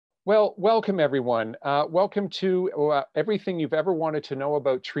Well, welcome everyone. Welcome to everything you've ever wanted to know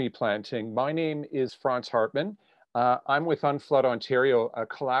about tree planting. My name is Franz Hartmann. I'm with Unflood Ontario, a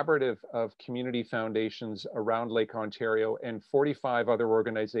collaborative of community foundations around Lake Ontario and 45 other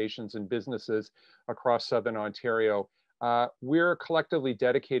organizations and businesses across Southern Ontario. We're collectively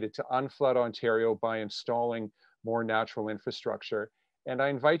dedicated to Unflood Ontario by installing more natural infrastructure. And I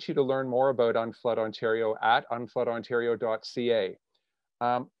invite you to learn more about Unflood Ontario at unfloodontario.ca.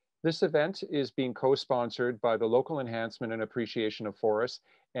 This event is being co-sponsored by the Local Enhancement and Appreciation of Forests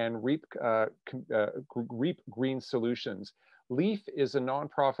and REAP Green Solutions. LEAF is a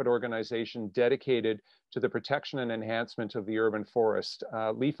nonprofit organization dedicated to the protection and enhancement of the urban forest.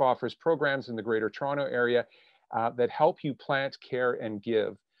 LEAF offers programs in the Greater Toronto Area that help you plant, care, and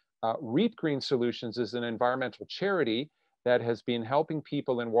give. REAP Green Solutions is an environmental charity that has been helping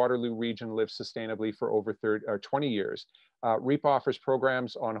people in Waterloo Region live sustainably for over 20 years. REAP offers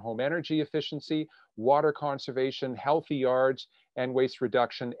programs on home energy efficiency, water conservation, healthy yards, and waste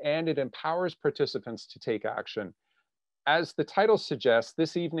reduction, and it empowers participants to take action. As the title suggests,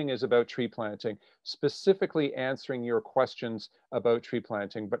 this evening is about tree planting, specifically answering your questions about tree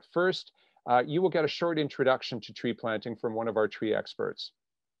planting. But first, you will get a short introduction to tree planting from one of our tree experts.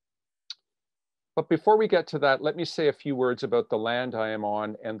 But before we get to that, let me say a few words about the land I am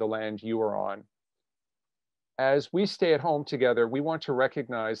on and the land you are on. As we stay at home together, we want to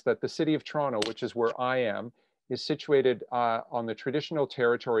recognize that the City of Toronto, which is where I am, is situated on the traditional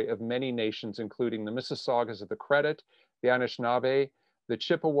territory of many nations, including the Mississaugas of the Credit, the Anishinaabe, the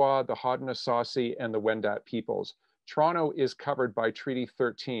Chippewa, the Haudenosaunee, and the Wendat peoples. Toronto is covered by Treaty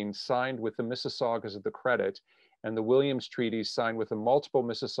 13, signed with the Mississaugas of the Credit, and the Williams Treaties signed with the multiple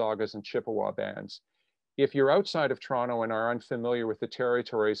Mississaugas and Chippewa bands. If you're outside of Toronto and are unfamiliar with the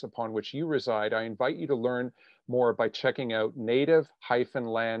territories upon which you reside, I invite you to learn more by checking out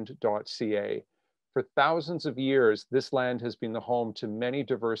native-land.ca. For thousands of years, this land has been the home to many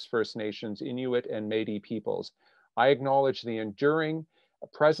diverse First Nations, Inuit, and Métis peoples. I acknowledge the enduring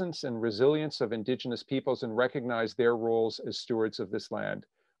presence and resilience of Indigenous peoples and recognize their roles as stewards of this land.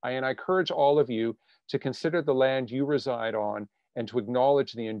 I encourage all of you to consider the land you reside on and to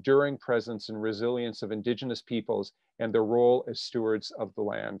acknowledge the enduring presence and resilience of Indigenous peoples and their role as stewards of the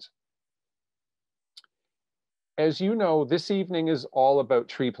land. As you know, this evening is all about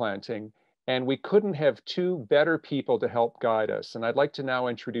tree planting, and we couldn't have two better people to help guide us. And I'd like to now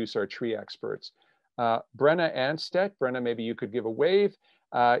introduce our tree experts. Brenna Anstedt, Brenna, maybe you could give a wave,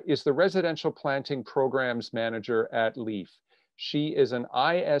 is the Residential Planting Programs Manager at LEAF. She is an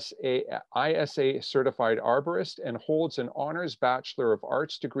ISA certified arborist and holds an Honors Bachelor of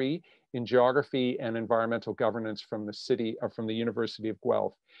Arts degree in Geography and Environmental Governance from the University of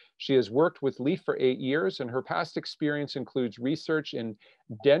Guelph. She has worked with LEAF for 8 years, and her past experience includes research in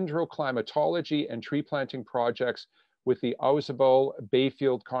dendroclimatology and tree planting projects with the Ausable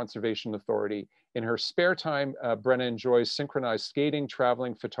Bayfield Conservation Authority. In her spare time, Brenna enjoys synchronized skating,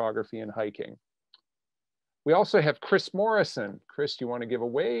 traveling, photography, and hiking. We also have Chris Morrison. Chris, do you want to give a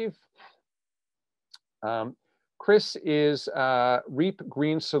wave? Chris is REAP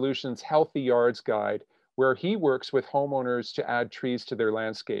Green Solutions Healthy Yards Guide, where he works with homeowners to add trees to their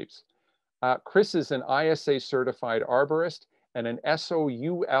landscapes. Chris is an ISA certified arborist and an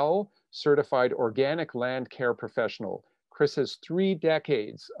SOUL certified organic land care professional. Chris has 3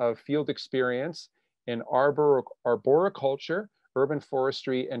 decades of field experience in arboriculture, urban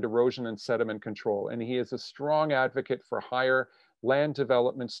forestry, and erosion and sediment control. And he is a strong advocate for higher land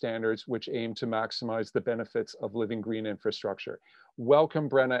development standards, which aim to maximize the benefits of living green infrastructure. Welcome,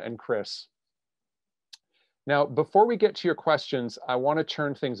 Brenna and Chris. Now, before we get to your questions, I want to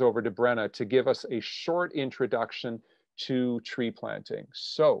turn things over to Brenna to give us a short introduction to tree planting.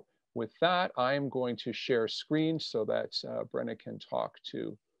 So with that, I'm going to share screen so that Brenna can talk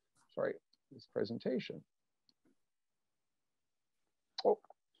to, this presentation. Oh,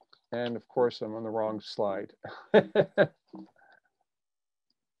 and of course, I'm on the wrong slide. There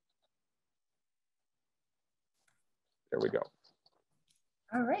we go.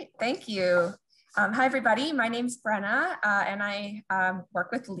 All right, thank you. Hi, everybody. My name's Brenna, and I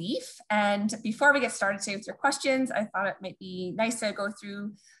work with LEAF. And before we get started to answer questions, I thought it might be nice to go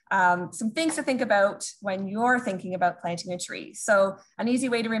through some things to think about when you're thinking about planting a tree. So an easy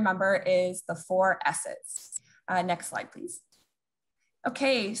way to remember is the 4 S's. Next slide, please.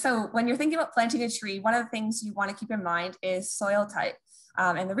 Okay, so when you're thinking about planting a tree, one of the things you want to keep in mind is soil type.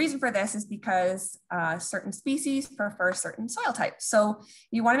 And the reason for this is because certain species prefer certain soil types. So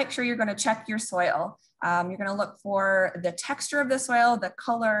you want to make sure you're going to check your soil. You're going to look for the texture of the soil, the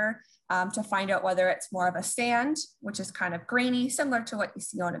color, to find out whether it's more of a sand, which is kind of grainy, similar to what you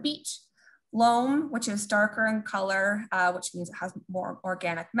see on a beach. Loam, which is darker in color, which means it has more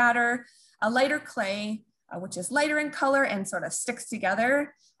organic matter. A lighter clay, which is lighter in color and sort of sticks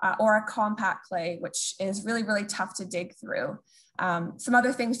together, or a compact clay, which is really, really tough to dig through. Some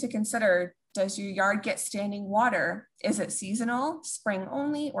other things to consider: does your yard get standing water? Is it seasonal, spring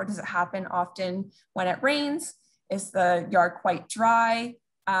only, or does it happen often when it rains? Is the yard quite dry?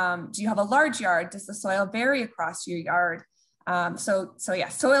 Do you have a large yard? Does the soil vary across your yard? So yeah,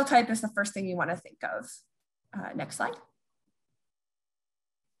 soil type is the first thing you want to think of. Next slide.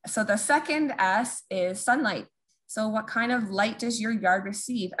 So the second S is sunlight. So what kind of light does your yard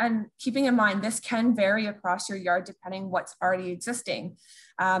receive? And keeping in mind, this can vary across your yard depending what's already existing.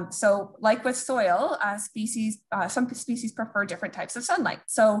 So like with soil, some species prefer different types of sunlight.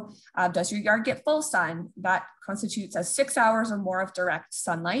 So does your yard get full sun? That constitutes as 6 hours or more of direct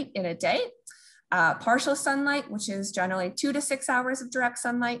sunlight in a day. Partial sunlight, which is generally 2 to 6 hours of direct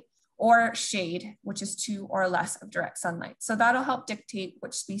sunlight, or shade, which is 2 or less of direct sunlight. So that'll help dictate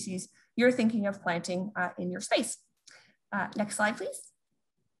which species you're thinking of planting in your space. Next slide, please.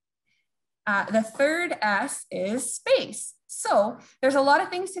 The third S is space. So there's a lot of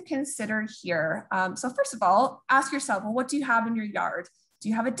things to consider here. So first of all, ask yourself, well, what do you have in your yard? Do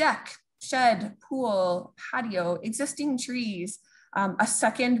you have a deck, shed, pool, patio, existing trees, a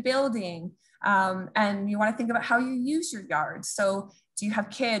second building? And you want to think about how you use your yard. So do you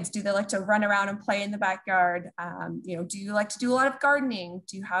have kids? Do they like to run around and play in the backyard? Do you like to do a lot of gardening?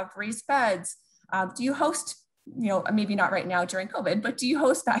 Do you have raised beds? Do you host, maybe not right now during COVID, but do you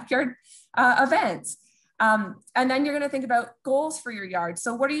host backyard events? And then you're going to think about goals for your yard.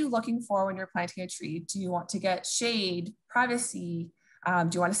 So what are you looking for when you're planting a tree? Do you want to get shade, privacy? Do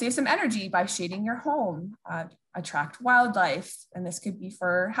you want to save some energy by shading your home? Attract wildlife, and this could be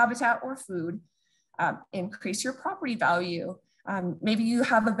for habitat or food. Increase your property value. Maybe you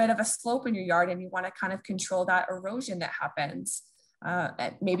have a bit of a slope in your yard and you want to kind of control that erosion that happens.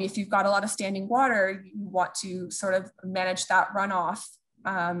 Maybe if you've got a lot of standing water, you want to sort of manage that runoff.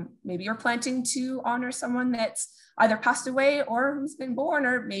 Maybe you're planting to honor someone that's either passed away or who's been born,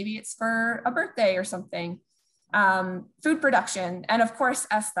 or maybe it's for a birthday or something. Food production, and of course,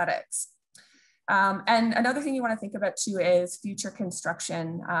 aesthetics. And another thing you want to think about too is future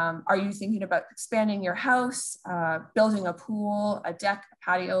construction. Are you thinking about expanding your house, building a pool, a deck, a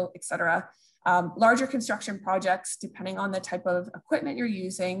patio, etc.? Larger construction projects, depending on the type of equipment you're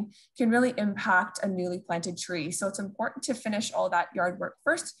using, can really impact a newly planted tree. So it's important to finish all that yard work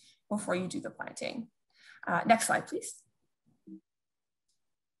first before you do the planting. Next slide, please.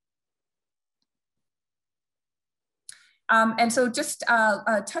 And so just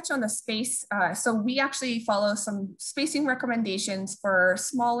touch on the space. So we actually follow some spacing recommendations for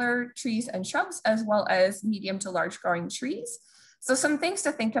smaller trees and shrubs, as well as medium to large growing trees. So some things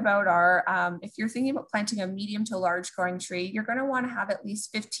to think about are, if you're thinking about planting a medium to large growing tree, you're going to want to have at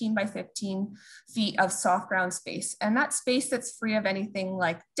least 15 by 15 feet of soft ground space. And that space that's free of anything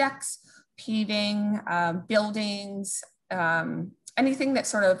like decks, paving, buildings, anything that's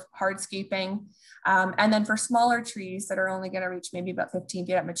sort of hardscaping. And then for smaller trees that are only going to reach maybe about 15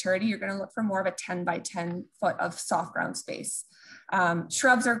 feet at maturity, you're going to look for more of a 10 by 10 foot of soft ground space.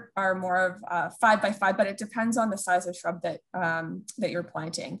 Shrubs are more of 5 by 5, but it depends on the size of shrub that you're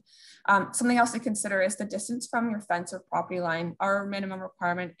planting. Something else to consider is the distance from your fence or property line. Our minimum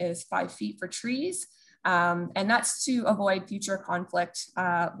requirement is 5 feet for trees, and that's to avoid future conflict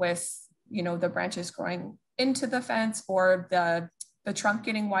with the branches growing into the fence, or the trunk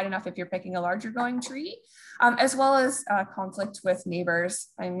getting wide enough if you're picking a larger growing tree, as well as conflict with neighbors.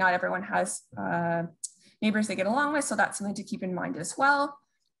 And not everyone has neighbors they get along with, so that's something to keep in mind as well.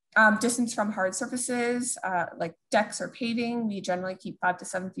 Distance from hard surfaces like decks or paving, we generally keep 5 to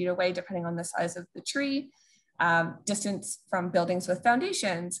 7 feet away depending on the size of the tree. Distance from buildings with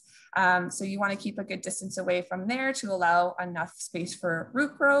foundations. So you want to keep a good distance away from there to allow enough space for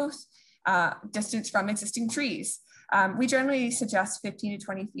root growth. Distance from existing trees. We generally suggest 15 to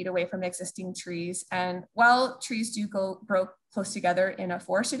 20 feet away from existing trees. And while trees do grow close together in a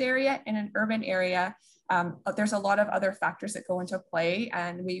forested area, in an urban area, there's a lot of other factors that go into play,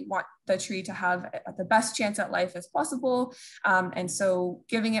 and we want the tree to have the best chance at life as possible. And so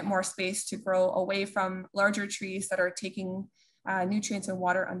giving it more space to grow away from larger trees that are taking nutrients and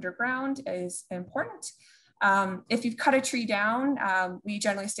water underground is important. If you've cut a tree down, we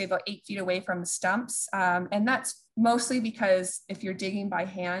generally stay about 8 feet away from the stumps. And that's mostly because if you're digging by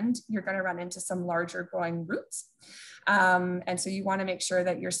hand, you're going to run into some larger growing roots. And so you want to make sure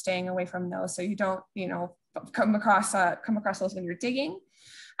that you're staying away from those so you don't, come across those when you're digging.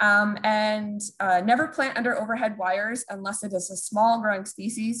 And never plant under overhead wires unless it is a small growing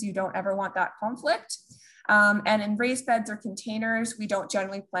species. You don't ever want that conflict. And in raised beds or containers, we don't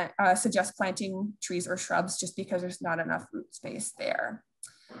generally suggest planting trees or shrubs just because there's not enough root space there.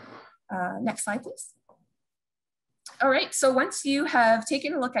 Next slide, please. All right, so once you have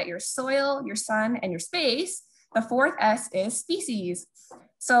taken a look at your soil, your sun, and your space, the fourth S is species.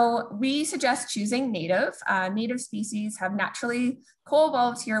 So we suggest choosing native. Native species have naturally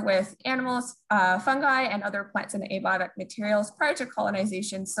co-evolved here with animals, fungi, and other plants and abiotic materials prior to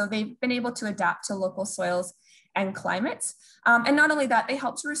colonization. So they've been able to adapt to local soils and climates. And not only that, they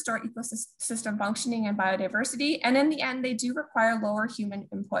help to restore ecosystem functioning and biodiversity. And in the end, they do require lower human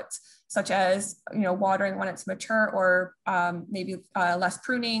inputs, such as watering when it's mature, or maybe less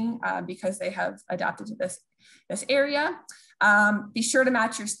pruning because they have adapted to this area. Be sure to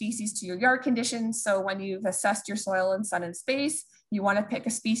match your species to your yard conditions. So when you've assessed your soil and sun and space, you want to pick a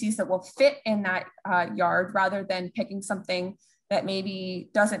species that will fit in that yard rather than picking something that maybe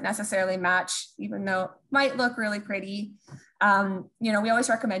doesn't necessarily match, even though it might look really pretty. We always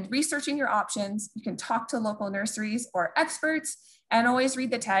recommend researching your options. You can talk to local nurseries or experts, and always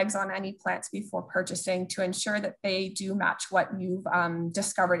read the tags on any plants before purchasing to ensure that they do match what you've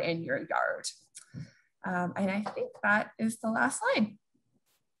discovered in your yard. And I think that is the last slide.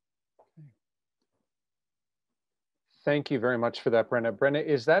 Thank you very much for that, Brenna. Brenna,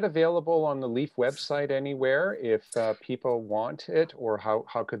 is that available on the LEAF website anywhere if people want it, or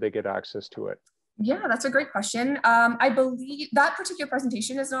how could they get access to it? Yeah, that's a great question. I believe that particular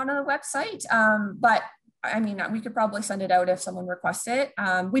presentation is not on the website, but I mean, we could probably send it out if someone requests it.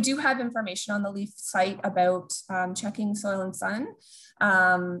 We do have information on the LEAF site about checking soil and sun.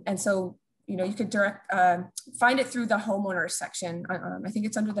 And so, you could find it through the homeowners section. I think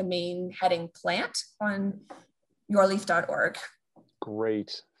it's under the main heading plant on yourleaf.org.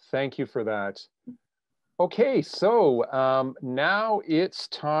 Great, thank you for that. Okay, so now it's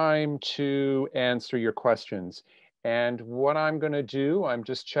time to answer your questions. And what I'm gonna do, I'm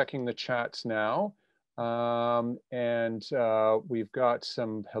just checking the chats now. We've got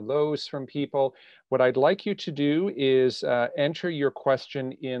some hellos from people. What I'd like you to do is enter your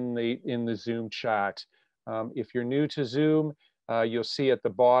question in the Zoom chat. If you're new to Zoom, you'll see at the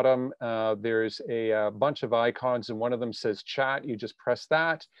bottom, there's a bunch of icons, and one of them says chat. You just press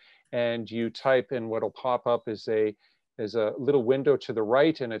that and you type in. What'll pop up is a little window to the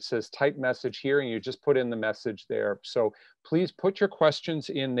right, and it says type message here, and you just put in the message there. So please put your questions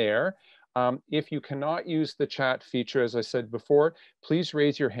in there. If you cannot use the chat feature, as I said before, please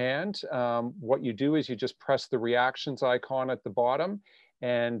raise your hand. What you do is you just press the reactions icon at the bottom,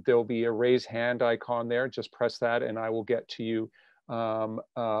 and there'll be a raise hand icon there. Just press that and I will get to you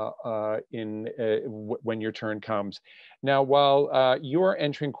when your turn comes. Now, while you're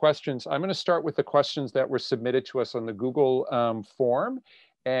entering questions, I'm going to start with the questions that were submitted to us on the Google form.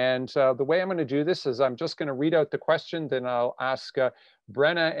 And the way I'm going to do this is I'm just going to read out the question, then I'll ask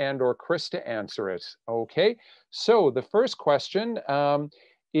Brenna and or Chris to answer it. Okay, so the first question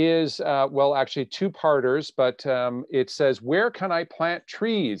is, well, actually two-parters, but it says, where can I plant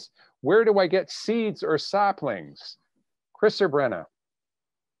trees? Where do I get seeds or saplings? Chris or Brenna?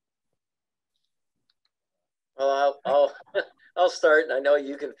 Well, I'll start, and I know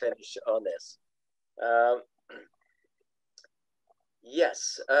you can finish on this.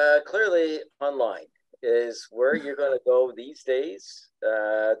 Yes, clearly online is where you're going to go these days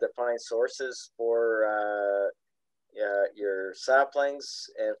to find sources for your saplings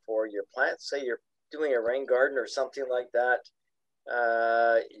and for your plants. Say you're doing a rain garden or something like that,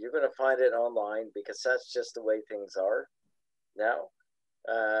 you're going to find it online because that's just the way things are now.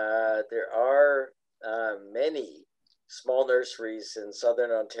 There are many small nurseries in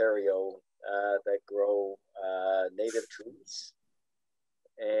southern Ontario that grow native trees.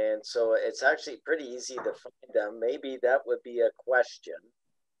 And so it's actually pretty easy to find them. Maybe that would be a question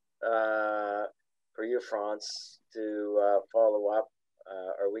for you, Franz, to follow up,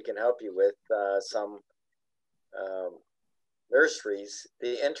 or we can help you with some nurseries.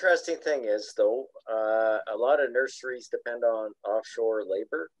 The interesting thing is, though, a lot of nurseries depend on offshore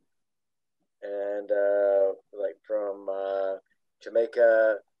labor. And like from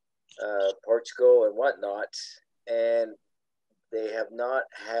Jamaica, Portugal, and whatnot. And they have not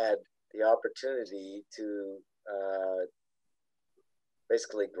had the opportunity to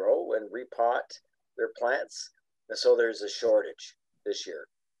basically grow and repot their plants. And so there's a shortage this year.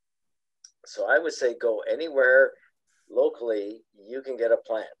 So I would say go anywhere locally you can get a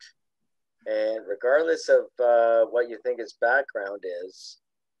plant. And regardless of what you think its background is,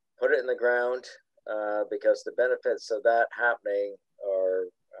 put it in the ground because the benefits of that happening are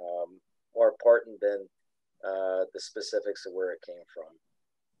more important than the specifics of where it came from.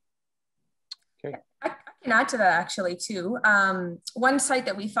 Okay. I can add to that actually too. One site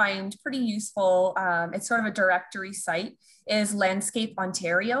that we find pretty useful, it's sort of a directory site, is Landscape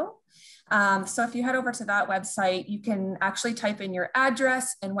Ontario. So if you head over to that website, you can actually type in your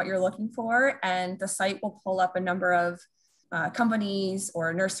address and what you're looking for, and the site will pull up a number of companies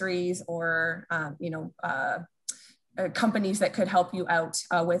or nurseries or companies that could help you out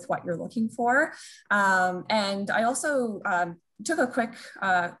with what you're looking for. And I also took a quick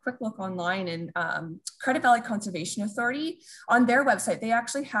look online, and Credit Valley Conservation Authority, on their website, they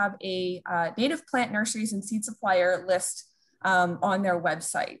actually have a native plant nurseries and seed supplier list on their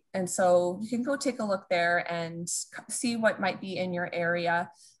website. And so you can go take a look there and see what might be in your area.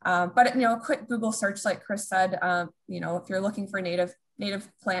 But a quick Google search, like Chris said, if you're looking for native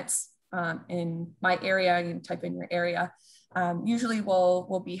plants in my area, you can type in your area. Usually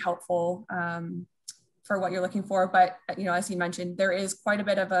will be helpful for what you're looking for. But as you mentioned, there is quite a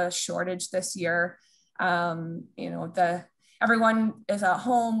bit of a shortage this year. Everyone is at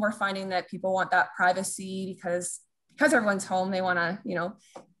home. We're finding that people want that privacy because everyone's home. They want to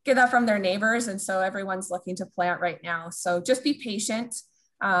get that from their neighbors, and so everyone's looking to plant right now. So just be patient.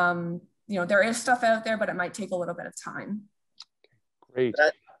 There is stuff out there, but it might take a little bit of time. Great.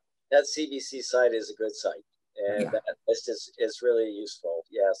 That CBC site is a good site, and that list is really useful.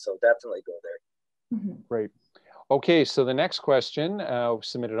 Yeah, so definitely go there. Mm-hmm. Great. Okay, so the next question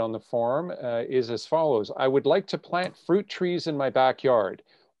submitted on the form is as follows. I would like to plant fruit trees in my backyard.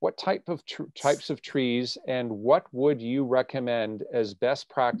 What types of trees, and what would you recommend as best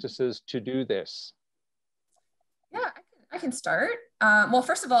practices to do this? Yeah, I can start. Well,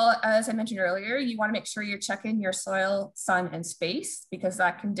 first of all, as I mentioned earlier, you want to make sure you're checking your soil, sun, and space, because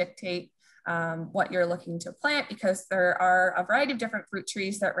that can dictate what you're looking to plant, because there are a variety of different fruit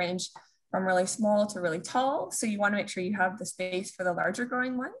trees that range from really small to really tall. So you want to make sure you have the space for the larger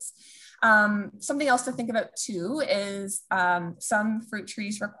growing ones. Something else to think about too is some fruit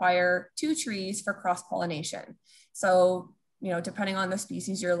trees require 2 trees for cross-pollination. So, depending on the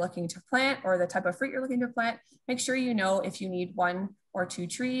species you're looking to plant or the type of fruit you're looking to plant, make sure you know if you need 1 or 2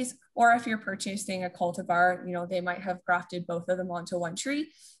 trees, or if you're purchasing a cultivar, they might have grafted both of them onto 1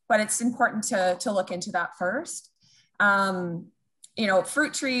 tree, but it's important to look into that first.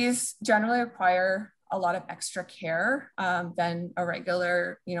 Fruit trees generally require a lot of extra care than a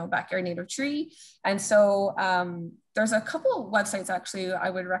regular, backyard native tree. And so there's a couple of websites actually I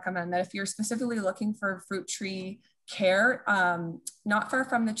would recommend that if you're specifically looking for fruit tree care, Not Far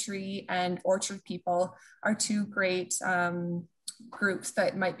From the Tree and Orchard People are 2 great groups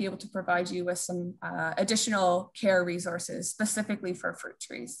that might be able to provide you with some additional care resources specifically for fruit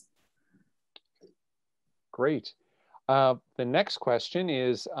trees. Great. The next question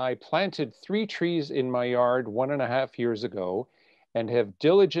is, I planted 3 trees in my yard 1.5 years ago and have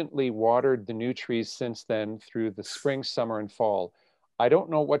diligently watered the new trees since then through the spring, summer, and fall. I don't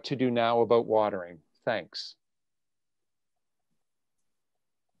know what to do now about watering. Thanks.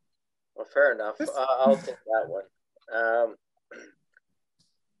 Well, fair enough. I'll take that one.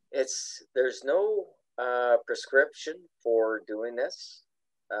 There's no prescription for doing this.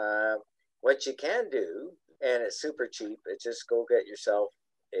 What you can do, and it's super cheap, it's just go get yourself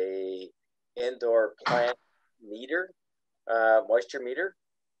a indoor plant meter, moisture meter,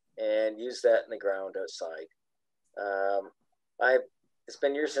 and use that in the ground outside. It's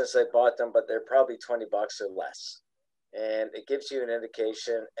been years since I bought them, but they're probably $20 or less. And it gives you an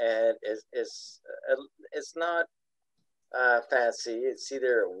indication, and it's not fancy. It's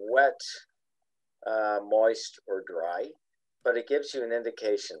either wet, moist, or dry, but it gives you an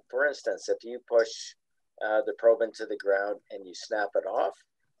indication. For instance, if you push the probe into the ground and you snap it off,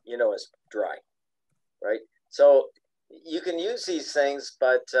 it's dry, right? So you can use these things,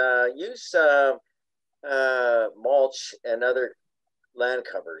 but use mulch and other land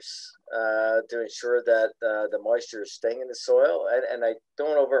covers to ensure that the moisture is staying in the soil. And I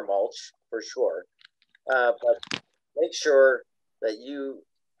don't over mulch for sure, but make sure that you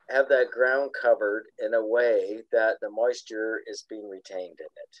have that ground covered in a way that the moisture is being retained in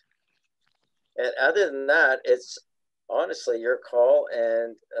it. And other than that, it's honestly your call.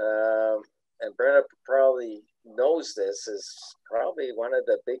 And Brenna probably knows this, is probably one of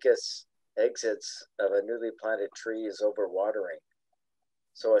the biggest exits of a newly planted tree is overwatering.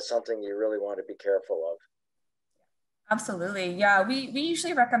 So it's something you really want to be careful of. Absolutely. Yeah, we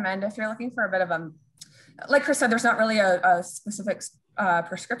usually recommend, if you're looking for a bit of like Chris said, there's not really a specific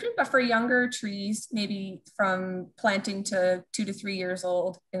prescription, but for younger trees, maybe from planting to 2 to 3 years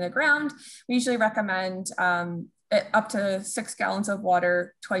old in the ground, we usually recommend up to 6 gallons of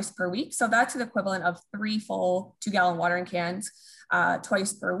water twice per week. So that's the equivalent of 3 full 2-gallon watering cans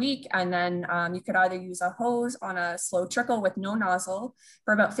twice per week. And then you could either use a hose on a slow trickle with no nozzle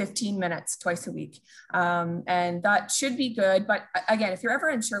for about 15 minutes twice a week. And that should be good. But again, if you're ever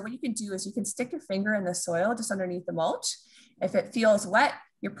unsure, what you can do is you can stick your finger in the soil just underneath the mulch. If it feels wet,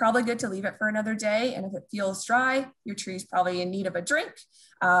 you're probably good to leave it for another day. And if it feels dry, your tree's probably in need of a drink.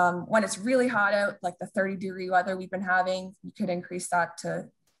 When it's really hot out, like the 30-degree weather we've been having, you could increase that to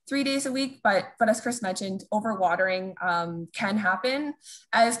 3 days a week. But as Chris mentioned, overwatering can happen,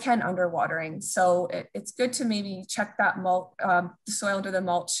 as can underwatering. So it's good to maybe check that the soil under the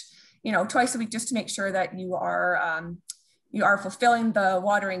mulch, twice a week, just to make sure that you are fulfilling the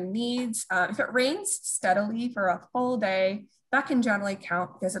watering needs. If it rains steadily for a full day, that can generally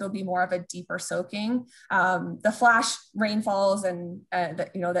count because it'll be more of a deeper soaking. The flash rainfalls and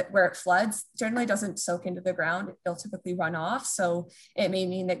that where it floods generally doesn't soak into the ground. It'll typically run off. So it may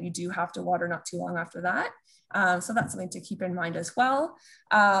mean that you do have to water not too long after that. So that's something to keep in mind as well.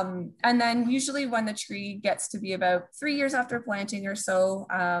 And then usually when the tree gets to be about 3 years after planting or so,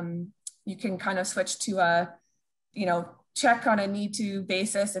 you can kind of switch to a, check on a need to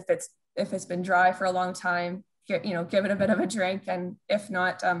basis if it's been dry for a long time. Give it a bit of a drink, and if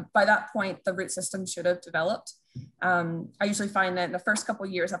not, by that point the root system should have developed. I usually find that in the first couple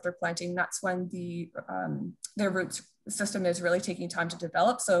of years after planting, that's when their root system is really taking time to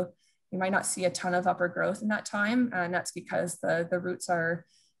develop. So you might not see a ton of upper growth in that time, and that's because the roots are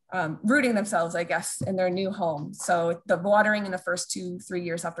rooting themselves, I guess, in their new home. So the watering in the first 2-3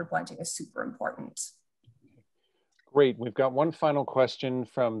 years after planting is super important. Great. We've got one final question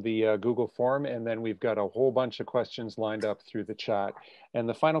from the Google form, and then we've got a whole bunch of questions lined up through the chat. And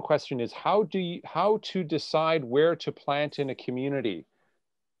the final question is, how to decide where to plant in a community?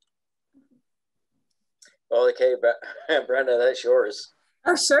 Well, okay, Brenda, that's yours.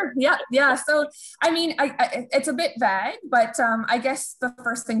 Oh, sure. Yeah. So, I mean, it's a bit vague, but I guess the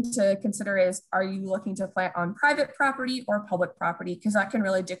first thing to consider is, are you looking to plant on private property or public property? Because that can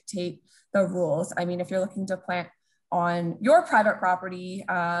really dictate the rules. I mean, if you're looking to plant on your private property,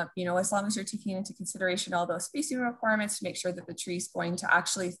 as long as you're taking into consideration all those spacing requirements to make sure that the tree is going to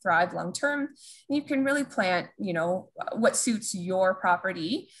actually thrive long term, you can really plant, what suits your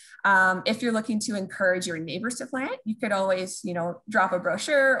property. If you're looking to encourage your neighbors to plant, you could always, drop a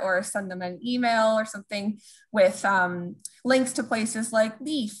brochure or send them an email or something with links to places like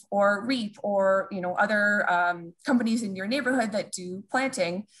Leaf or Reap or, other companies in your neighborhood that do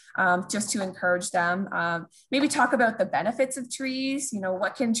planting, just to encourage them. Maybe talk about the benefits of trees.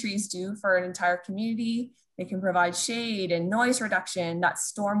 What can trees do for an entire community? They can provide shade and noise reduction,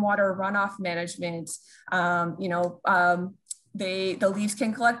 that's stormwater runoff management. The leaves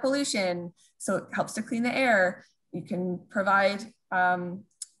can collect pollution, so it helps to clean the air. You can provide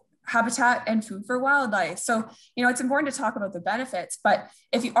habitat and food for wildlife. So, it's important to talk about the benefits, but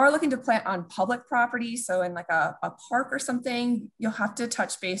if you are looking to plant on public property, so in like a park or something, you'll have to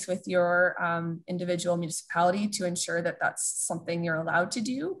touch base with your individual municipality to ensure that that's something you're allowed to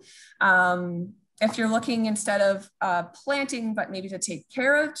do. If you're looking instead of planting, but maybe to take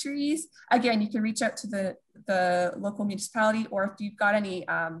care of trees, again, you can reach out to the local municipality, or if you've got any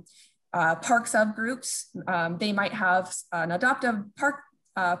park subgroups, they might have an adoptive park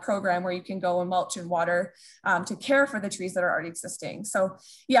program where you can go and mulch and water to care for the trees that are already existing. So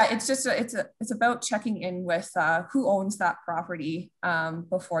yeah, it's about checking in with who owns that property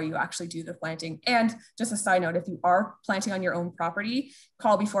before you actually do the planting. And just a side note, if you are planting on your own property,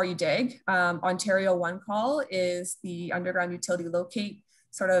 call before you dig. Ontario One Call is the underground utility locate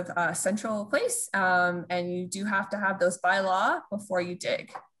sort of central place, and you do have to have those by law before you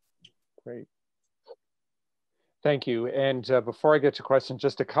dig. Great. Thank you. And before I get to questions,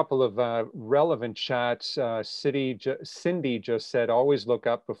 just a couple of relevant chats. Cindy just said, always look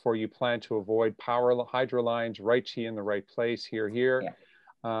up before you plant to avoid hydro lines, right tree in the right place, here.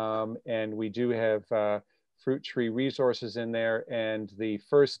 Yeah. And we do have fruit tree resources in there. And the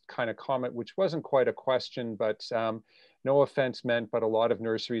first kind of comment, which wasn't quite a question, but no offense meant, but a lot of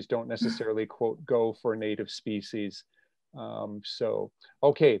nurseries don't necessarily, quote, go for native species.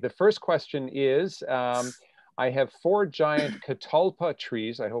 Okay, the first question is, I have 4 giant catalpa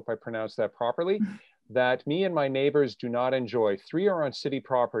trees, I hope I pronounced that properly, that me and my neighbors do not enjoy. 3 are on city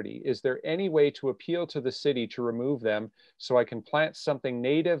property. Is there any way to appeal to the city to remove them so I can plant something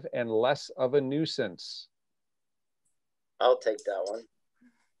native and less of a nuisance? I'll take that one.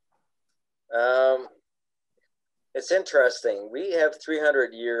 It's interesting. We have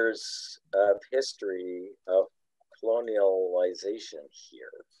 300 years of history of colonialization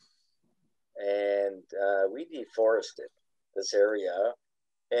here. and we deforested this area.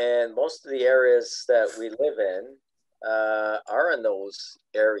 And most of the areas that we live in are in those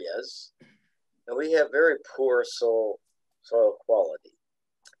areas, and we have very poor soil quality.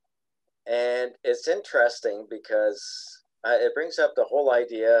 And it's interesting because it brings up the whole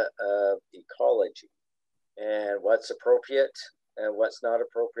idea of ecology and what's appropriate and what's not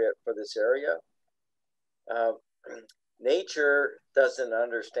appropriate for this area. Nature doesn't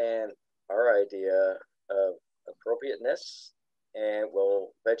understand our idea of appropriateness and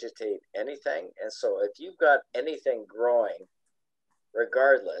will vegetate anything. And so if you've got anything growing,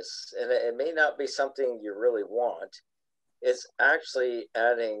 regardless, and it may not be something you really want, it's actually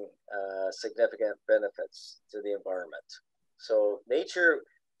adding significant benefits to the environment. So nature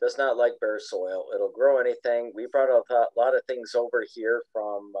does not like bare soil. It'll grow anything. We brought a lot of things over here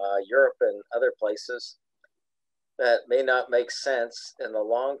from Europe and other places that may not make sense in the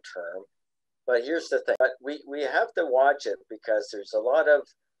long term. But here's the thing, we have to watch it because there's a lot of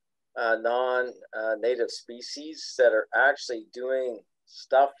non-native species that are actually doing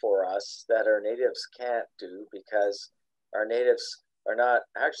stuff for us that our natives can't do because our natives are not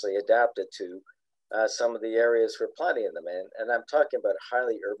actually adapted to some of the areas we're planting them in. And I'm talking about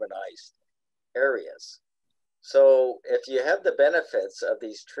highly urbanized areas. So if you have the benefits of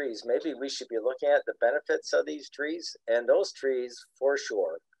these trees, maybe we should be looking at the benefits of these trees. And those trees, for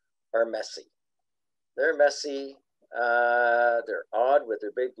sure, are messy. They're messy. They're odd with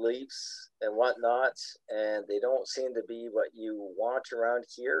their big leaves and whatnot, and they don't seem to be what you want around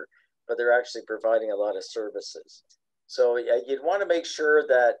here, but they're actually providing a lot of services. So you'd want to make sure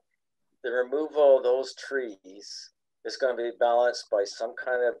that the removal of those trees is going to be balanced by some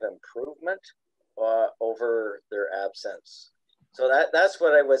kind of improvement over their absence. So that's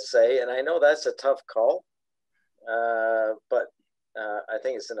what I would say. And I know that's a tough call, but I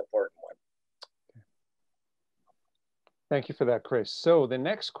think it's an important one. Thank you for that, Chris. So the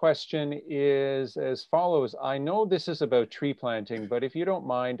next question is as follows. I know this is about tree planting, but if you don't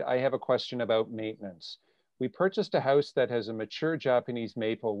mind, I have a question about maintenance. We purchased a house that has a mature Japanese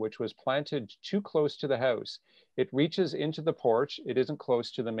maple, which was planted too close to the house. It reaches into the porch. It isn't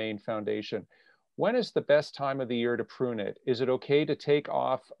close to the main foundation. When is the best time of the year to prune it? Is it okay to take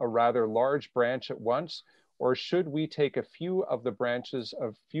off a rather large branch at once, or should we take a few of the branches,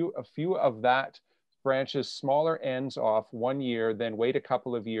 a few of that branches smaller ends off 1 year, then wait a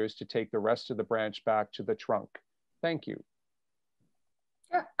couple of years to take the rest of the branch back to the trunk? Thank you.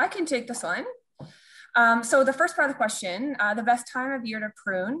 Yeah, I can take this one. So the first part of the question, the best time of year to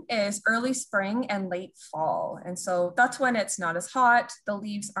prune is early spring and late fall. And so that's when it's not as hot. The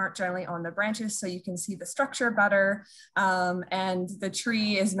leaves aren't generally on the branches, so you can see the structure better. And the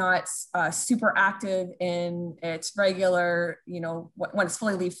tree is not super active in its regular, when it's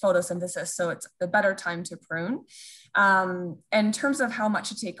fully leaf photosynthesis. So it's a better time to prune. In terms of how much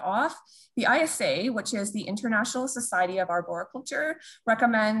to take off, the ISA, which is the International Society of Arboriculture,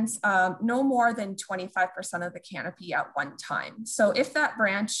 recommends no more than 25% of the canopy at one time. So if that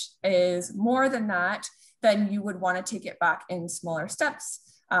branch is more than that, then you would want to take it back in smaller steps,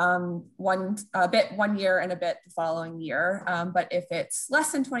 one year and a bit the following year. But if it's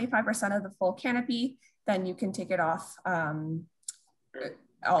less than 25% of the full canopy, then you can take it off all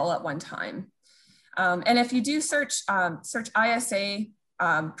at one time. And if you do search ISA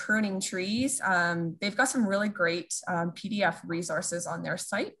pruning trees, they've got some really great PDF resources on their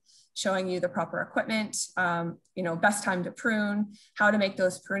site showing you the proper equipment, best time to prune, how to make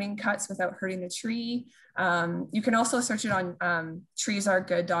those pruning cuts without hurting the tree. You can also search it on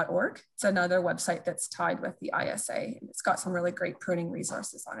treesaregood.org. It's another website that's tied with the ISA, and it's got some really great pruning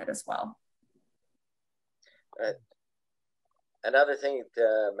resources on it as well. Another thing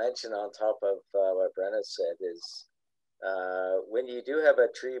to mention on top of what Brenna said is when you do have a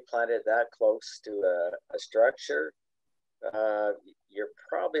tree planted that close to a structure, you're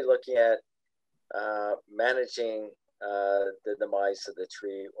probably looking at managing the demise of the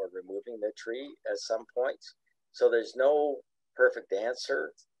tree or removing the tree at some point. So there's no perfect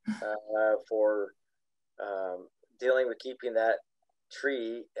answer for dealing with keeping that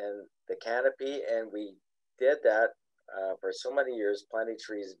tree and the canopy. And we did that for so many years, planting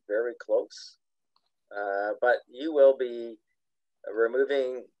trees very close. But you will be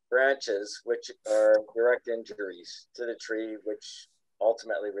removing branches which are direct injuries to the tree, which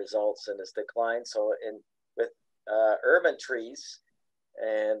ultimately results in its decline. So with urban trees,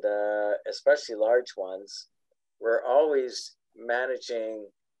 and especially large ones, we're always managing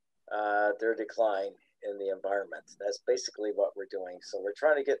their decline in the environment. That's basically what we're doing. So we're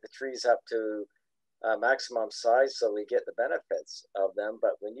trying to get the trees up to maximum size so we get the benefits of them.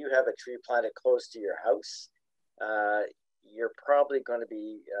 But when you have a tree planted close to your house, you're probably going to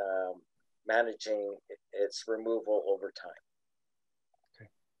be managing its removal over time. Okay.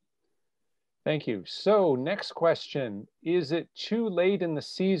 Thank you. So next question, is it too late in the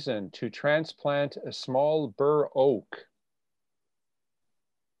season to transplant a small bur oak?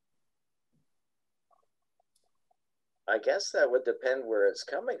 I guess that would depend where it's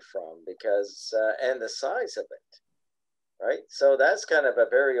coming from, because and the size of it, right? So that's kind of a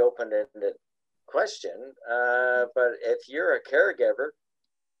very open-ended question. But if you're a caregiver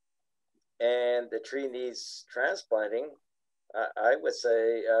and the tree needs transplanting, I would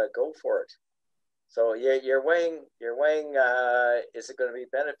say go for it. So you're weighing, is it going to be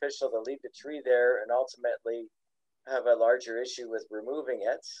beneficial to leave the tree there and ultimately have a larger issue with removing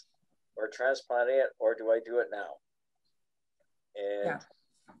it or transplanting it, or do I do it now? And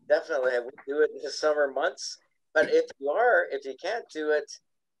definitely I would do it in the summer months. But if you can't do it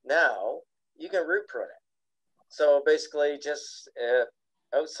now, you can root prune it. So basically just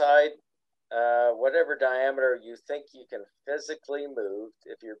outside, whatever diameter you think you can physically move,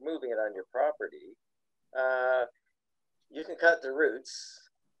 if you're moving it on your property, you can cut the roots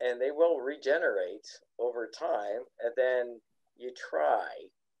and they will regenerate over time. And then you try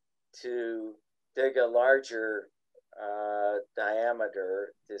to dig a larger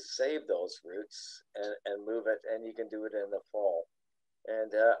diameter to save those roots and move it, and you can do it in the fall.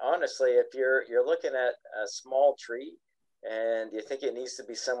 And honestly, if you're looking at a small tree and you think it needs to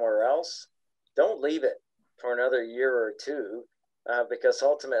be somewhere else, don't leave it for another year or two, because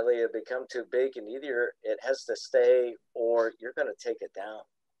ultimately it become too big and either it has to stay or you're going to take it down.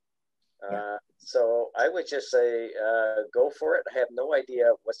 So I would just say go for it. I have no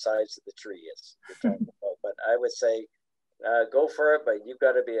idea what size the tree is you're talking about, but I would say go for it, but you've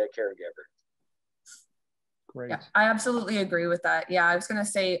got to be a caregiver. Great. Yeah, I absolutely agree with that. Yeah, I was going to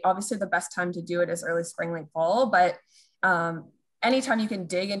say, obviously the best time to do it is early spring, late fall, but anytime you can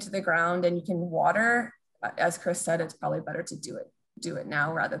dig into the ground and you can water, as Chris said, it's probably better to do it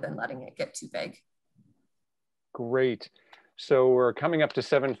now rather than letting it get too big. Great. So we're coming up to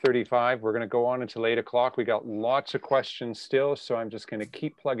 7:35. We're going to go on until 8 o'clock. We got lots of questions still, so I'm just going to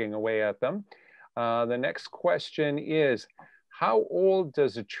keep plugging away at them. The next question is, how old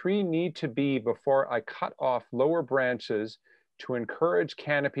does a tree need to be before I cut off lower branches to encourage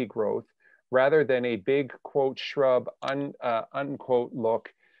canopy growth rather than a big, quote, shrub, unquote,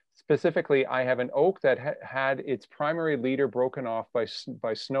 look? Specifically, I have an oak that had its primary leader broken off by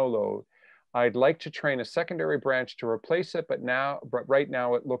snow load. I'd like to train a secondary branch to replace it, but right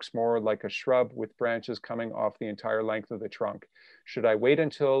now it looks more like a shrub with branches coming off the entire length of the trunk. Should I wait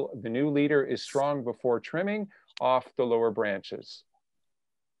until the new leader is strong before trimming off the lower branches?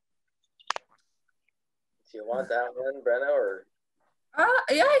 Do you want that one, Brenna, or?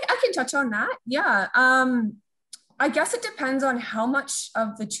 Yeah, I can touch on that. Yeah. I guess it depends on how much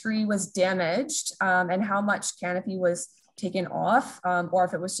of the tree was damaged and how much canopy was taken off, or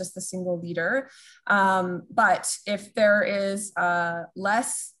if it was just the single leader. But if there is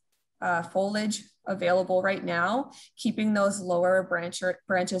less foliage available right now, keeping those lower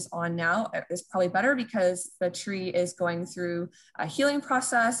branches on now is probably better, because the tree is going through a healing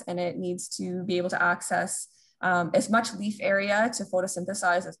process and it needs to be able to access as much leaf area to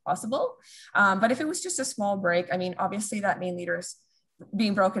photosynthesize as possible. But if it was just a small break, I mean, obviously that main leader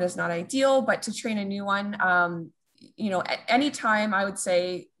being broken is not ideal, but to train a new one, you know, at any time, I would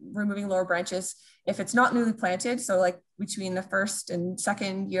say removing lower branches, if it's not newly planted, so like between the first and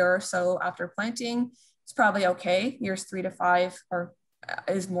second year or so after planting, it's probably okay. Years 3 to 5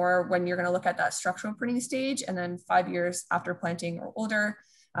 is more when you're going to look at that structural pruning stage, and then 5 years after planting or older.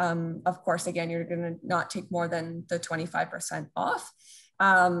 Of course, again, you're going to not take more than the 25% off.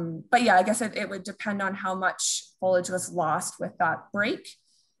 But yeah, I guess it would depend on how much foliage was lost with that break.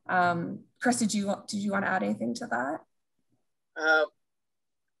 Chris, did you want to add anything to that?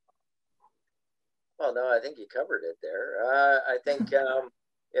 Well, no, I think you covered it there. I think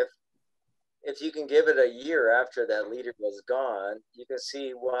if you can give it a year after that leader was gone, you can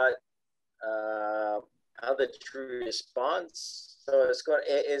see what how the tree responds. So it's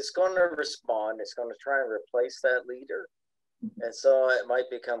going to respond. It's going to try and replace that leader, and so it might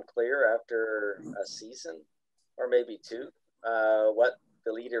become clear after a season or maybe 2 what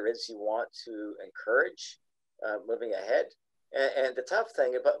the leader is you want to encourage moving ahead. And the tough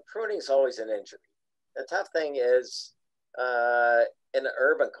thing about pruning is always an injury. The tough thing is in an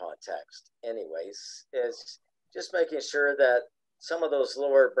urban context anyways, is just making sure that some of those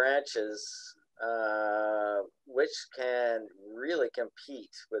lower branches, which can really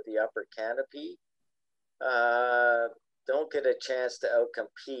compete with the upper canopy, don't get a chance to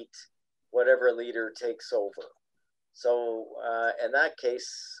outcompete whatever leader takes over. So in that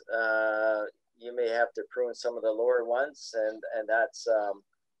case, you may have to prune some of the lower ones, and that's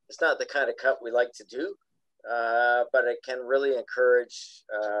it's not the kind of cut we like to do, but it can really encourage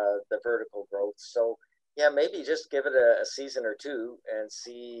the vertical growth. So yeah, maybe just give it a season or two and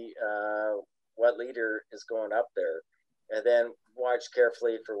see what leader is going up there, and then watch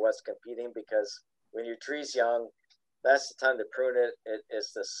carefully for what's competing, because when your tree's young, that's the time to prune it. It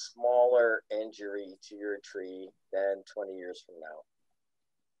is the smaller injury to your tree than 20 years from now.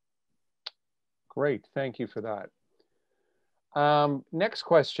 Great, thank you for that. Next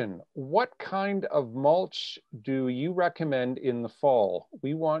question. What kind of mulch do you recommend in the fall?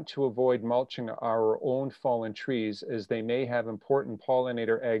 We want to avoid mulching our own fallen trees, as they may have important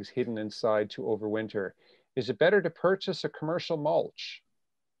pollinator eggs hidden inside to overwinter. Is it better to purchase a commercial mulch?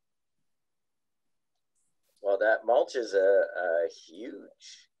 Well, that mulch is a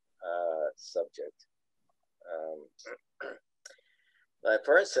huge subject.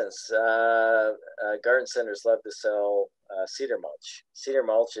 For instance, garden centers love to sell cedar mulch. Cedar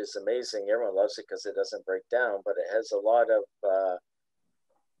mulch is amazing. Everyone loves it because it doesn't break down, but it has a lot of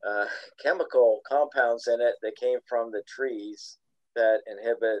chemical compounds in it that came from the trees that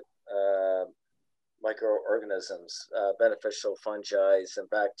inhibit microorganisms, beneficial fungi and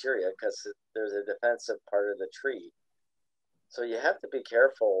bacteria, because there's a defensive part of the tree. So you have to be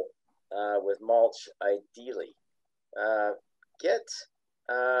careful with mulch, ideally.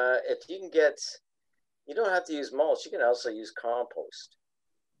 If you can get, you don't have to use mulch, you can also use compost.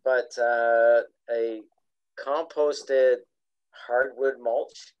 But a composted hardwood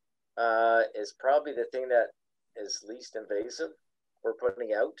mulch is probably the thing that is least invasive for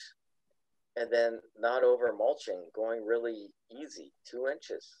putting out. And then not over mulching, going really easy, 2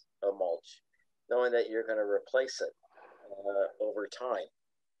 inches of mulch, knowing that you're going to replace it over time.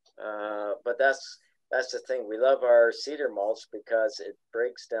 But that's the thing. We love our cedar mulch because it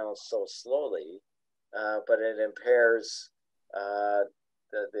breaks down so slowly, but it impairs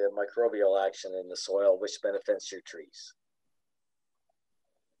the microbial action in the soil, which benefits your trees.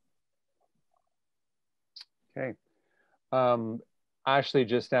 Okay. Ashley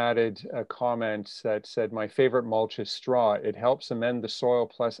just added a comment that said, my favorite mulch is straw. It helps amend the soil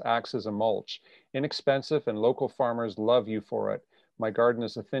plus acts as a mulch. Inexpensive, and local farmers love you for it. My garden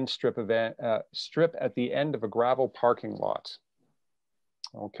is a thin strip at the end of a gravel parking lot.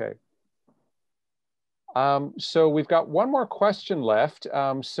 Okay. So we've got one more question left.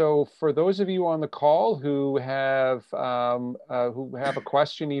 So for those of you on the call who have a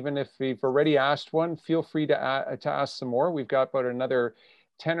question, even if we've already asked one, feel free to ask some more. We've got about another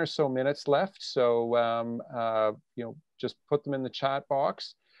 10 or so minutes left. So, you know, just put them in the chat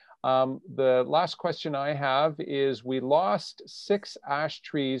box. The last question I have is, we lost 6 ash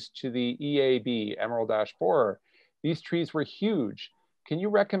trees to the EAB, Emerald Ash Borer. These trees were huge. Can you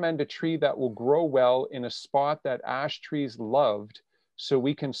recommend a tree that will grow well in a spot that ash trees loved, so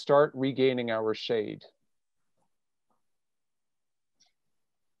we can start regaining our shade?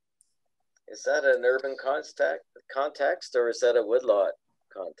 Is that an urban context, or is that a woodlot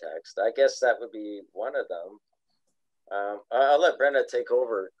context? I guess that would be one of them. I'll let Brenna take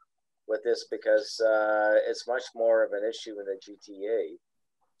over with this, because it's much more of an issue in the GTA.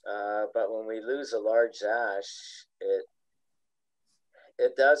 But when we lose a large ash,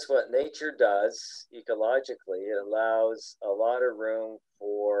 it does what nature does ecologically. It allows a lot of room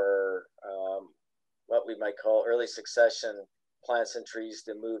for what we might call early succession plants and trees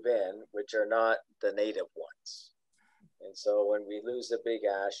to move in, which are not the native ones. And so when we lose a big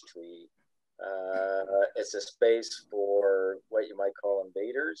ash tree, it's a space for what you might call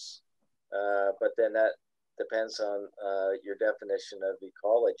invaders. But then that depends on your definition of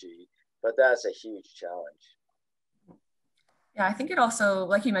ecology, but that's a huge challenge. Yeah, I think it also,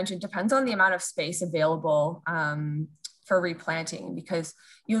 like you mentioned, depends on the amount of space available for replanting, because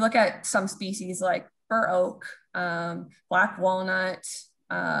you look at some species like bur oak, black walnut,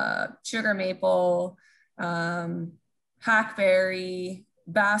 sugar maple, hackberry,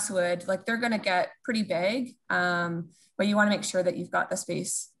 basswood, like they're going to get pretty big, but you want to make sure that you've got the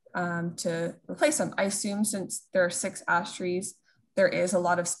space to replace them. I assume since there are 6 ash trees, there is a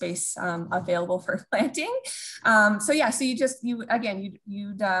lot of space available for planting. So yeah, so you'd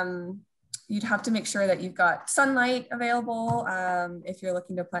have to make sure that you've got sunlight available. If you're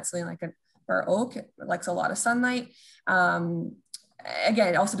looking to plant something like a bur oak, it likes a lot of sunlight. Again,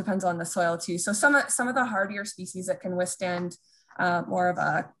 it also depends on the soil too. So some of the hardier species that can withstand more of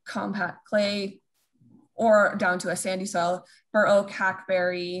a compact clay or down to a sandy soil, bur oak,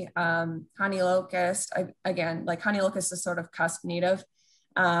 hackberry, honey locust. Again, like honey locust is sort of cusp native.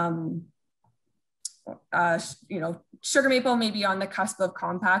 You know, sugar maple may be on the cusp of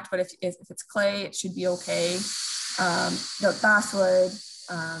compact, but if it's clay, it should be okay. The basswood,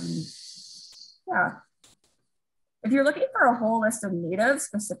 yeah. If you're looking for a whole list of natives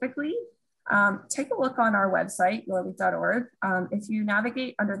specifically, take a look on our website, yourleaf.org. If you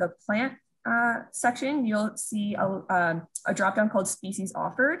navigate under the plant section, you'll see a drop-down called species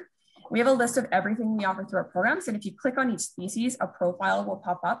offered. We have a list of everything we offer through our programs. And if you click on each species, a profile will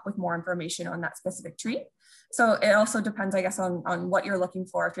pop up with more information on that specific tree. So it also depends, I guess, on what you're looking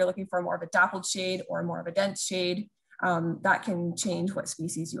for. If you're looking for more of a dappled shade or more of a dense shade, that can change what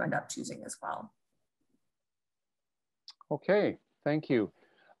species you end up choosing as well. Okay, thank you.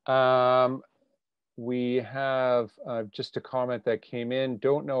 We have just a comment that came in.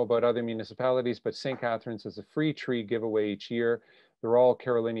 Don't know about other municipalities, but St. Catharines has a free tree giveaway each year. They're all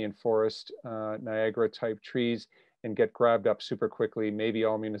Carolinian forest, Niagara type trees, and get grabbed up super quickly. Maybe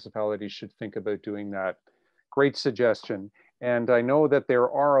all municipalities should think about doing that. Great suggestion. And I know that there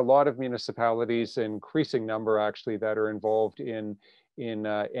are a lot of municipalities, increasing number actually, that are involved in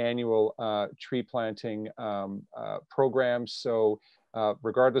annual tree planting programs. So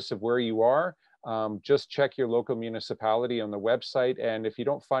regardless of where you are, just check your local municipality on the website. And if you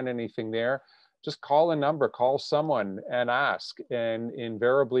don't find anything there, just call a number, call someone and ask. And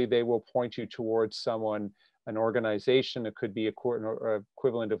invariably they will point you towards someone, an organization. It could be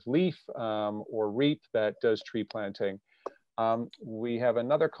equivalent of LEAF or REAP that does tree planting. We have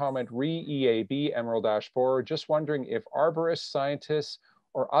another comment, re-EAB, Emerald Ash Borer, just wondering if arborists, scientists,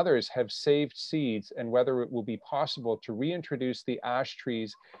 or others have saved seeds and whether it will be possible to reintroduce the ash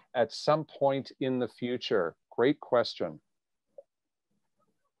trees at some point in the future. Great question.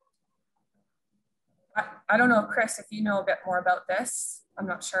 I don't know, Chris, if you know a bit more about this. I'm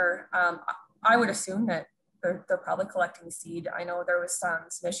not sure. I would assume that they're probably collecting seed. I know there was some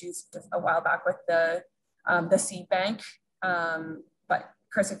issues a while back with the seed bank. But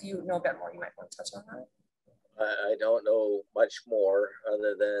Chris, if you know a bit more, you might want to touch on that. I don't know much more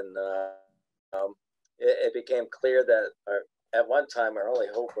other than it became clear that at one time our only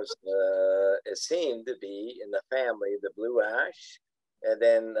hope was, it seemed to be in the family, the blue ash. And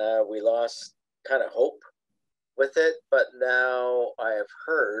then we lost kind of hope with it. But now I have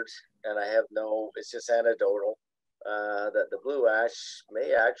heard, and I have it's just anecdotal, that the blue ash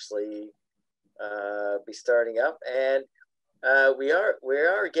may actually be starting up. And we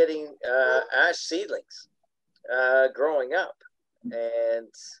are getting ash seedlings growing up, and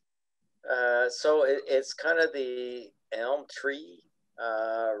so it's kind of the elm tree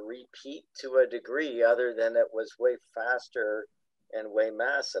repeat to a degree, other than it was way faster and way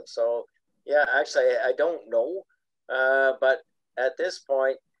massive. So yeah, actually I don't know, but at this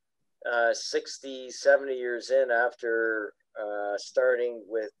point, 60, 70 years in after starting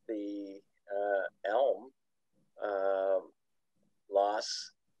with the elm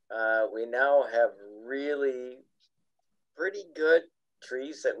loss, we now have really pretty good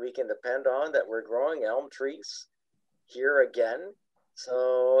trees that we can depend on, that we're growing elm trees here again.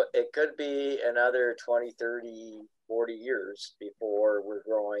 So it could be another 20, 30, 40 years before we're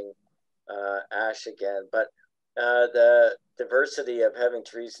growing ash again. But the diversity of having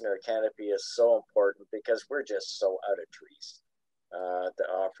trees in our canopy is so important, because we're just so out of trees to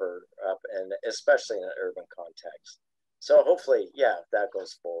offer up, and especially in an urban context. So hopefully, yeah, that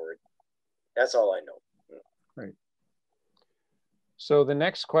goes forward. That's all I know. Great. So the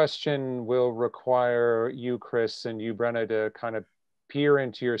next question will require you, Chris, and you, Brenna, to kind of peer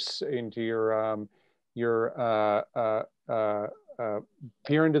into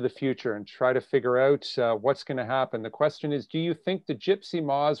peer into the future and try to figure out what's going to happen. The question is, do you think the gypsy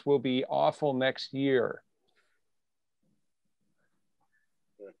moths will be awful next year?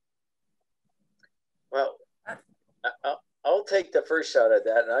 Well, I'll take the first shot at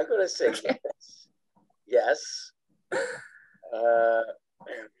that, and I'm going to say yes. Yes.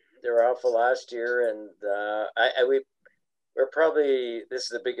 They were awful last year, and we're probably, this is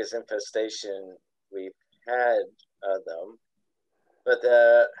the biggest infestation we've had of them. But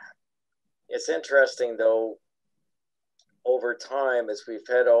it's interesting, though, over time, as we've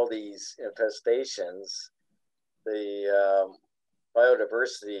had all these infestations, the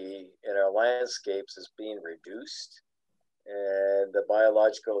biodiversity in our landscapes is being reduced, and the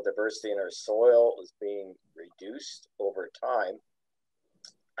biological diversity in our soil is being reduced over time.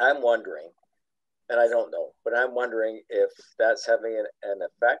 I'm wondering, and I don't know, but I'm wondering if that's having an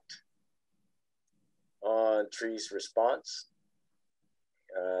effect on trees' response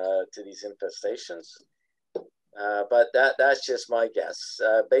to these infestations. But that's just my guess.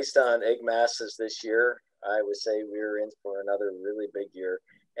 Based on egg masses this year, I would say we're in for another really big year.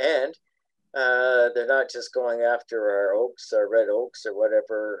 And they're not just going after our oaks, our red oaks or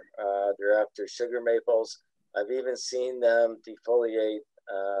whatever. They're after sugar maples. I've even seen them defoliate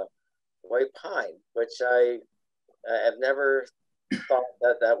white pine, which I have never thought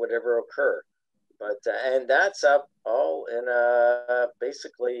that would ever occur. But and that's up all in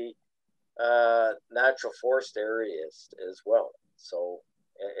basically natural forest areas as well. So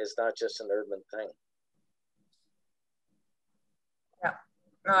it's not just an urban thing. Yeah,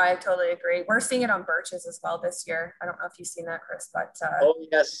 no, I totally agree. We're seeing it on birches as well this year. I don't know if you've seen that, Chris, but oh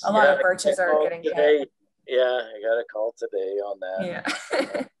yes, a lot of birches are getting hit. Yeah, I got a call today on that. Yeah.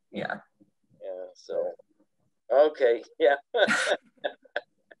 Yeah. Yeah. So okay. Yeah.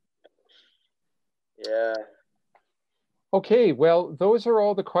 Yeah. Okay, well, those are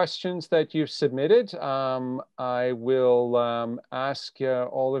all the questions that you've submitted. I will ask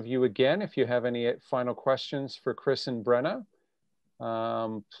all of you again if you have any final questions for Chris and Brenna.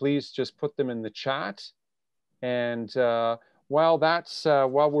 Please just put them in the chat. And while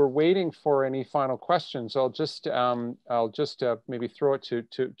we're waiting for any final questions, I'll just maybe throw it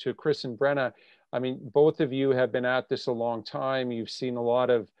to Chris and Brenna. I mean, both of you have been at this a long time. You've seen a lot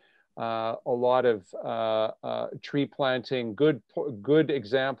of tree planting, good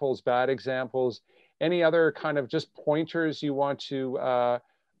examples, bad examples. Any other kind of just pointers you want to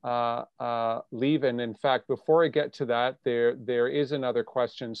leave? And in fact, before I get to that, there is another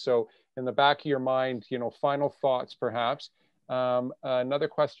question. So in the back of your mind, final thoughts perhaps. Another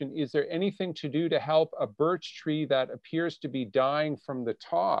question, is there anything to do to help a birch tree that appears to be dying from the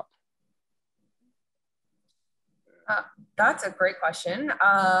top? That's a great question.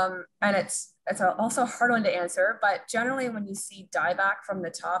 And it's also a hard one to answer, but generally when you see dieback from the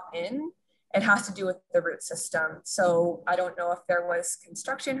top in, it has to do with the root system. So I don't know if there was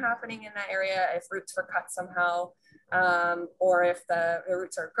construction happening in that area, if roots were cut somehow, or if the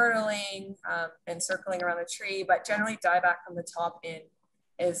roots are girdling and circling around the tree, but generally dieback from the top in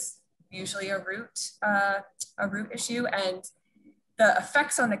is usually a root issue. And the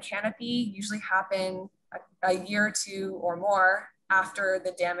effects on the canopy usually happen a year or two or more after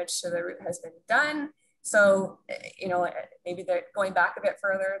the damage to the root has been done. So, maybe they're going back a bit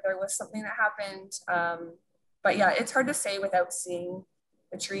further, there was something that happened. But yeah, it's hard to say without seeing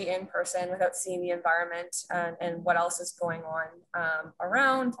the tree in person, without seeing the environment and what else is going on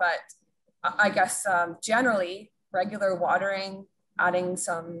around. But I guess generally regular watering, adding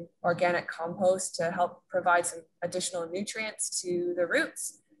some organic compost to help provide some additional nutrients to the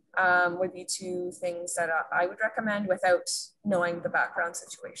roots would be two things that I would recommend without knowing the background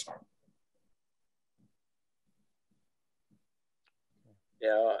situation.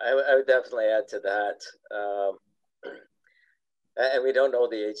 Yeah, I would definitely add to that. And we don't know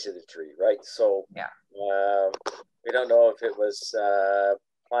the age of the tree, right? So yeah, we don't know if it was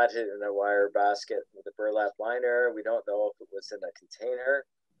planted in a wire basket with a burlap liner. We don't know if it was in a container.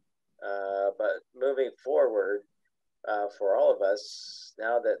 But moving forward, for all of us,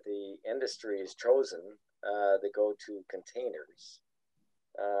 now that the industry is chosen, they go to containers.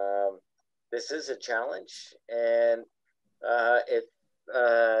 This is a challenge, and if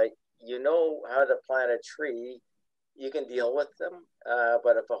you know how to plant a tree, you can deal with them.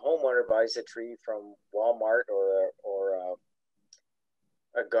 But if a homeowner buys a tree from Walmart or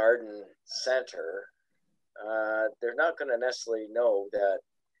a garden center, they're not going to necessarily know that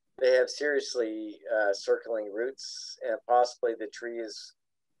they have seriously circling roots, and possibly the tree's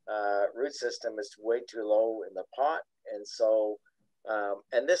root system is way too low in the pot. And so,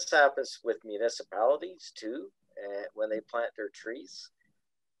 and this happens with municipalities too, when they plant their trees.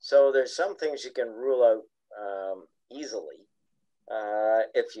 So there's some things you can rule out easily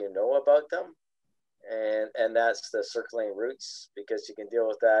if you know about them. And that's the circling roots, because you can deal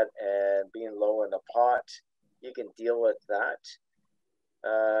with that, and being low in the pot, you can deal with that.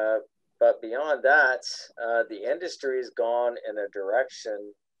 But beyond that, the industry has gone in a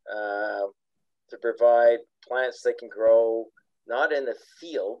direction to provide plants that can grow not in the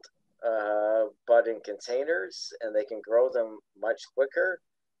field, but in containers, and they can grow them much quicker.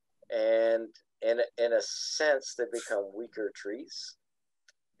 And in a sense, they become weaker trees.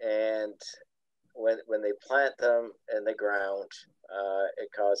 And when they plant them in the ground, it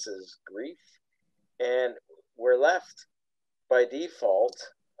causes grief. And we're left by default.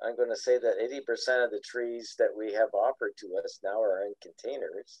 I'm going to say that 80% of the trees that we have offered to us now are in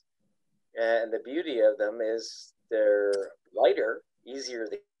containers. And the beauty of them is they're lighter, easier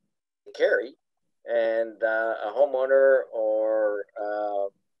to carry. And a homeowner or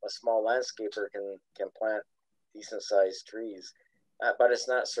a small landscaper can plant decent sized trees, but it's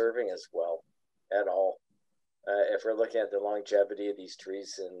not serving as well at all. If we're looking at the longevity of these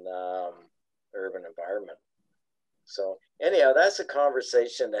trees in urban environment. So anyhow, that's a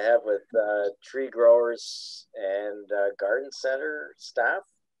conversation to have with tree growers and garden center staff.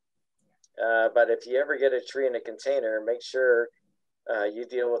 But if you ever get a tree in a container, make sure you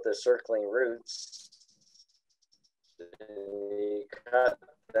deal with the circling roots. You cut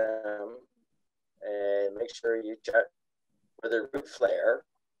them and make sure you check where the root flare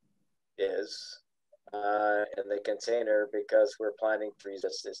is in the container, because we're planting trees.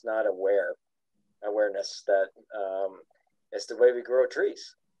 It's not awareness that it's the way we grow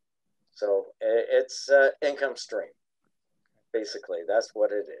trees. So it's income stream, basically. That's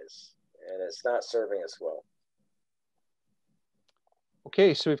what it is. And it's not serving us well.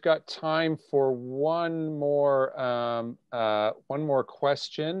 Okay, so we've got time for one more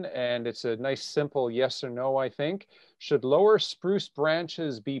question, and it's a nice simple yes or no, I think. Should lower spruce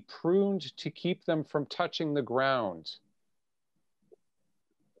branches be pruned to keep them from touching the ground?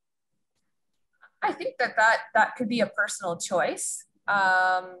 I think that could be a personal choice,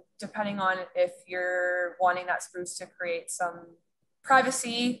 depending on if you're wanting that spruce to create some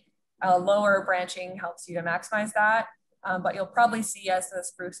privacy. Lower branching helps you to maximize that. But you'll probably see as the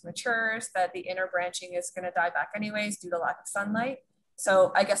spruce matures that the inner branching is going to die back anyways due to lack of sunlight.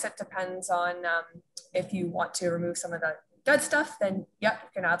 So I guess it depends on if you want to remove some of the dead stuff, then yep, you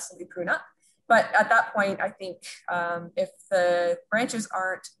can absolutely prune up. But at that point, I think if the branches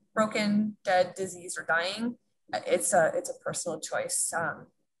aren't broken, dead, diseased, or dying, it's a personal choice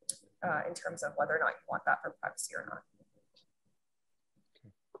in terms of whether or not you want that for privacy or not.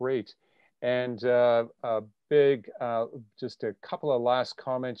 Great. And just a couple of last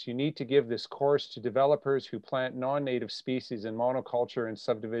comments. You need to give this course to developers who plant non-native species in monoculture and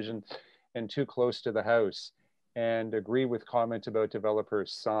subdivision and too close to the house. And agree with comment about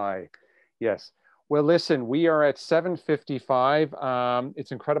developers. Sigh. Yes. Well, listen, we are at 7:55.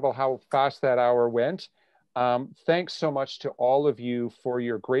 It's incredible how fast that hour went. Thanks so much to all of you for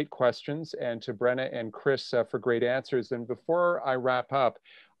your great questions, and to Brenna and Chris for great answers. And before I wrap up,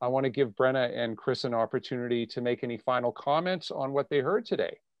 I want to give Brenna and Chris an opportunity to make any final comments on what they heard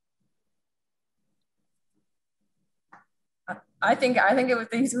today. I think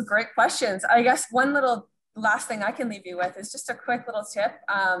these were great questions. I guess one little last thing I can leave you with is just a quick little tip.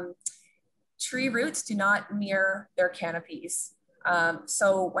 Tree roots do not mirror their canopies.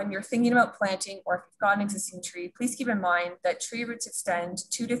 So when you're thinking about planting, or if you've got an existing tree, please keep in mind that tree roots extend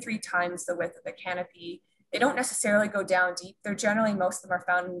 2 to 3 times the width of the canopy. They don't necessarily go down deep. They're generally, most of them are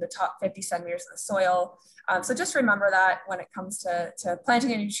found in the top 50 centimeters of the soil. So just remember that when it comes to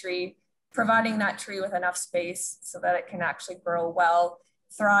planting a new tree, providing that tree with enough space so that it can actually grow well,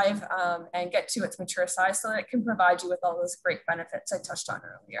 thrive, and get to its mature size so that it can provide you with all those great benefits I touched on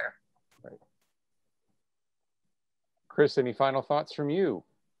earlier. Right. Chris, any final thoughts from you?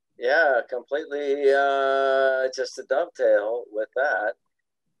 Yeah, completely. Just to dovetail with that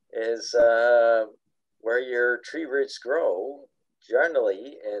is where your tree roots grow,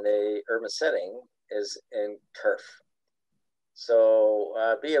 generally in a urban setting, is in turf. So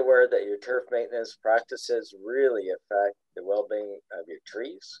be aware that your turf maintenance practices really affect the well-being of your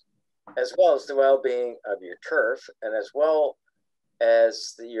trees, as well as the well-being of your turf, and as well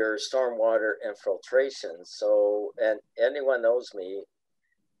as your stormwater infiltration. So, and anyone knows me,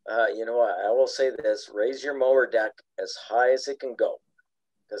 you know what, I will say this: raise your mower deck as high as it can go,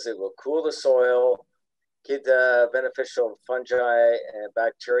 because it will cool the soil, keep the beneficial fungi and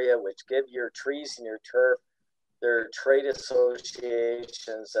bacteria, which give your trees and your turf their trade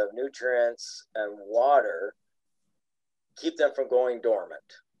associations of nutrients and water, keep them from going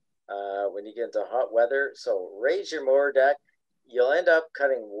dormant when you get into hot weather. So raise your mower deck. You'll end up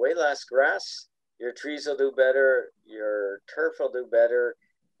cutting way less grass. Your trees will do better. Your turf will do better.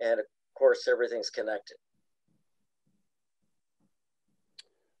 And of course, everything's connected.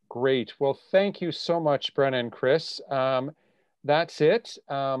 Great. Well, thank you so much, Brenna and Chris. That's it.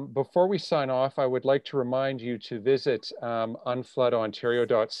 Before we sign off, I would like to remind you to visit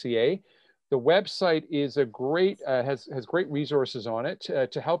unfloodontario.ca. The website is a great, has great resources on it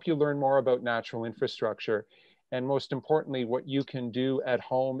to help you learn more about natural infrastructure, and most importantly, what you can do at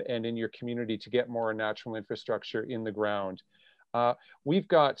home and in your community to get more natural infrastructure in the ground. We've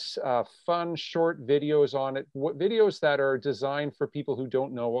got fun short videos on it, videos that are designed for people who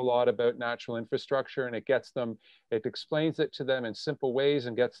don't know a lot about natural infrastructure, and it explains it to them in simple ways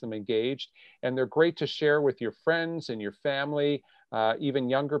and gets them engaged. And they're great to share with your friends and your family, even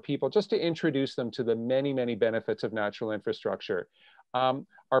younger people, just to introduce them to the many, many benefits of natural infrastructure.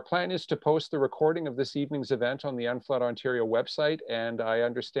 Our plan is to post the recording of this evening's event on the Unflood Ontario website, and I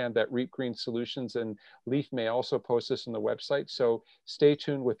understand that REAP Green Solutions and LEAF may also post this on the website, so stay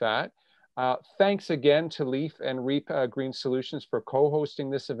tuned with that. Thanks again to LEAF and REAP Green Solutions for co-hosting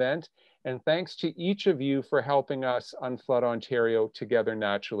this event, and thanks to each of you for helping us unflood Ontario together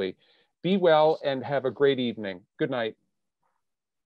naturally. Be well and have a great evening. Good night.